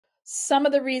some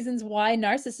of the reasons why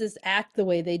narcissists act the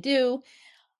way they do.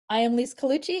 I am Lise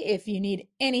Colucci. If you need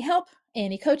any help,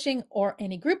 any coaching, or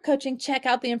any group coaching, check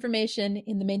out the information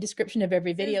in the main description of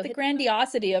every video. The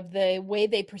grandiosity of the way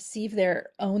they perceive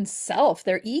their own self,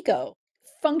 their ego,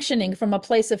 functioning from a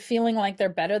place of feeling like they're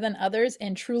better than others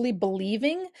and truly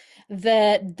believing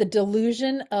that the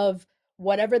delusion of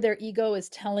whatever their ego is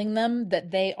telling them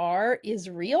that they are is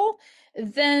real,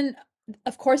 then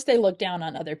of course they look down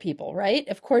on other people, right?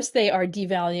 Of course they are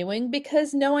devaluing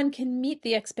because no one can meet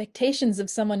the expectations of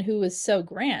someone who is so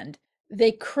grand.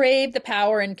 They crave the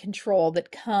power and control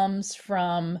that comes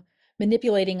from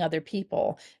manipulating other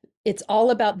people. It's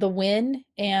all about the win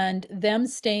and them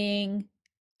staying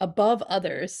above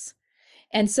others.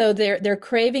 And so they're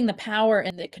craving the power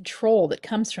and the control that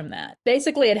comes from that.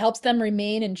 Basically, it helps them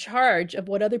remain in charge of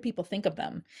what other people think of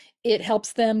them. It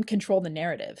helps them control the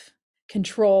narrative,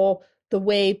 control the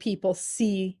way people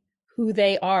see who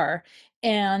they are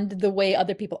and the way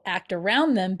other people act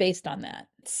around them based on that.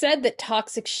 It's said that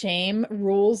toxic shame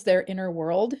rules their inner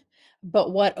world,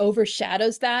 but what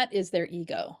overshadows that is their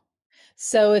ego.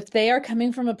 So if they are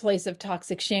coming from a place of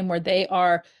toxic shame where they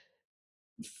are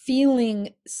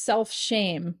feeling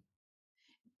self-shame,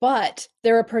 but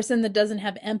they're a person that doesn't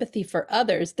have empathy for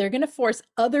others, they're going to force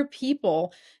other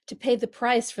people to pay the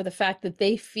price for the fact that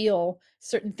they feel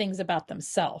certain things about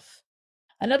themselves.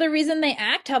 Another reason they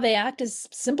act how they act is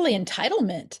simply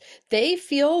entitlement. They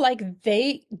feel like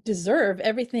they deserve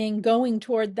everything going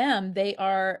toward them. They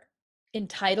are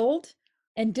entitled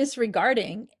and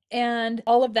disregarding, and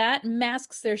all of that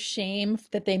masks their shame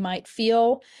that they might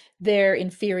feel, their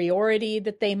inferiority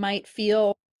that they might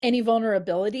feel, any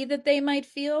vulnerability that they might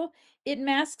feel. It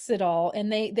masks it all,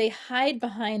 and they hide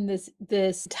behind this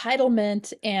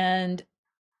entitlement and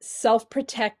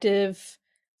self-protective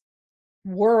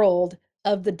world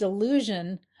of the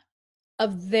delusion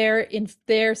of their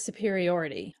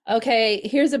superiority. Okay,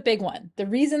 here's a big one. The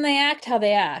reason they act how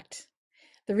they act,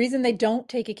 the reason they don't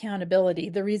take accountability,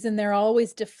 the reason they're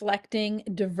always deflecting,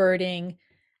 diverting,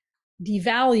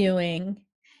 devaluing,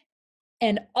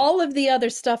 and all of the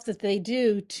other stuff that they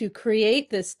do to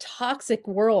create this toxic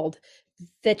world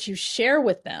that you share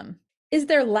with them is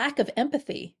their lack of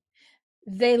empathy.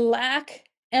 They lack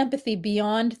empathy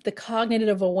beyond the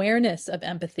cognitive awareness of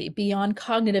empathy, beyond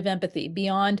cognitive empathy,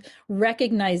 beyond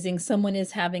recognizing someone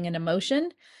is having an emotion.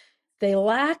 They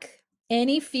lack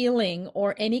any feeling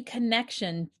or any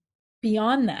connection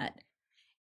beyond that.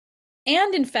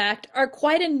 And in fact, are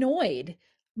quite annoyed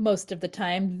most of the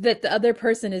time that the other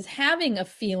person is having a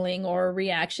feeling or a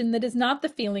reaction that is not the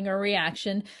feeling or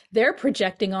reaction they're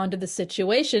projecting onto the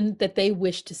situation that they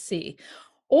wish to see.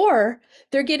 Or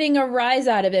they're getting a rise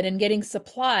out of it and getting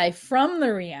supply from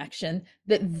the reaction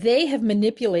that they have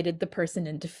manipulated the person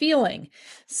into feeling.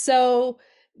 So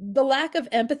the lack of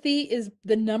empathy is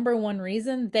the number one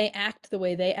reason they act the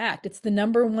way they act. It's the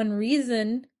number one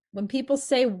reason when people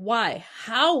say, why?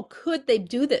 How could they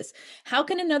do this? How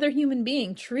can another human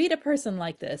being treat a person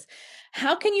like this?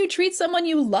 How can you treat someone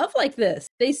you love like this?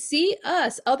 They see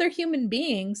us, other human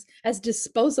beings, as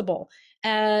disposable,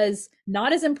 as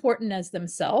not as important as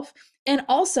themselves, and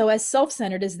also as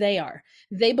self-centered as they are.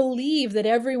 They believe that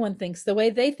everyone thinks the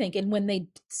way they think, and when they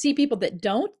see people that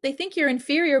don't, they think you're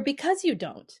inferior because you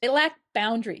don't. They lack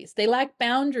boundaries. They lack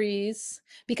boundaries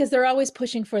because they're always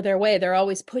pushing for their way. They're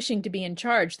always pushing to be in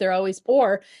charge. They're always,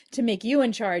 or to make you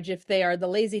in charge if they are the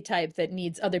lazy type that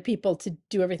needs other people to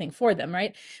do everything for them,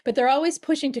 right? But they're always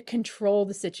pushing to control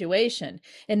the situation.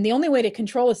 And the only way to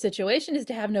control a situation is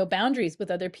to have no boundaries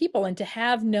with other people and to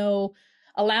have no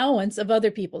allowance of other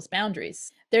people's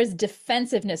boundaries. There's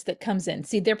defensiveness that comes in.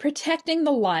 See, they're protecting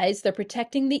the lies, they're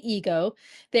protecting the ego,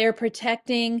 they're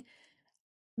protecting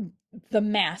the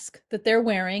mask that they're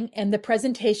wearing and the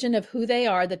presentation of who they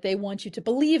are that they want you to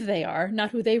believe they are,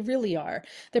 not who they really are.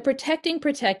 They're protecting.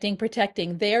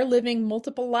 They're living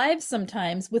multiple lives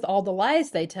sometimes with all the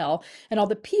lies they tell and all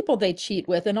the people they cheat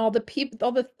with and all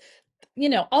the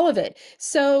all of it.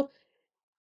 So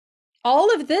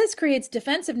all of this creates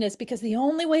defensiveness because the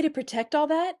only way to protect all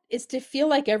that is to feel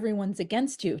like everyone's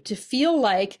against you, to feel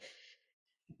like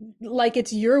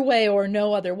it's your way or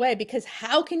no other way. Because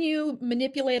how can you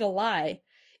manipulate a lie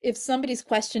if somebody's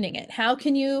questioning it? How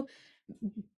can you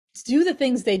do the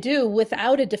things they do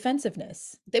without a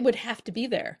defensiveness? They would have to be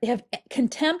there. They have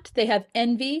contempt, they have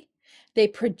envy, they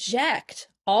project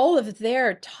all of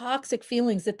their toxic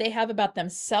feelings that they have about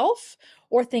themselves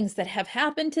or things that have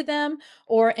happened to them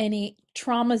or any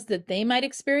traumas that they might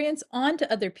experience onto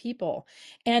other people.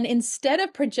 And instead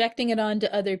of projecting it onto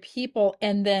other people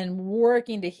and then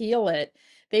working to heal it,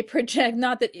 They project,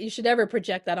 not that you should ever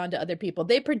project that onto other people.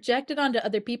 They project it onto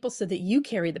other people so that you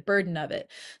carry the burden of it,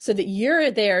 so that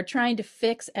you're there trying to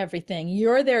fix everything.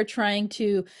 You're there trying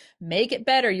to make it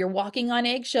better. You're walking on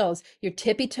eggshells. You're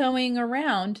tippy-toeing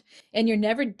around, and you're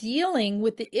never dealing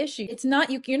with the issue. It's not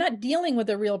you're not dealing with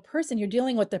a real person. You're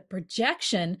dealing with the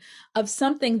projection of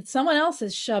something that someone else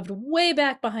has shoved way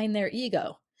back behind their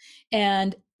ego.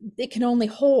 And it can only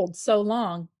hold so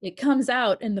long. It comes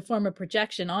out in the form of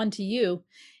projection onto you,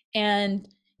 and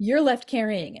you're left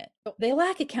carrying it. They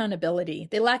lack accountability.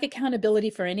 They lack accountability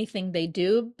for anything they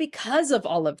do because of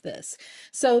all of this.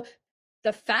 So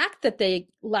the fact that they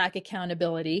lack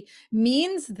accountability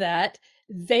means that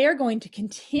they are going to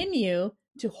continue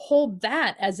to hold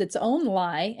that as its own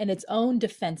lie and its own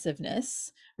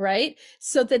defensiveness, right?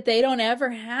 So that they don't ever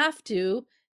have to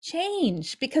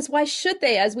change, because why should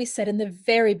they? As we said in the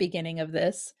very beginning of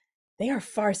this, they are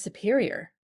far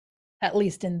superior, at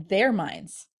least in their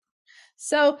minds.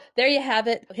 So there you have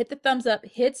it. Hit the thumbs up,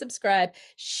 hit subscribe,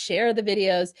 share the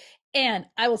videos, and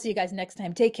I will see you guys next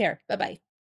time. Take care. Bye-bye.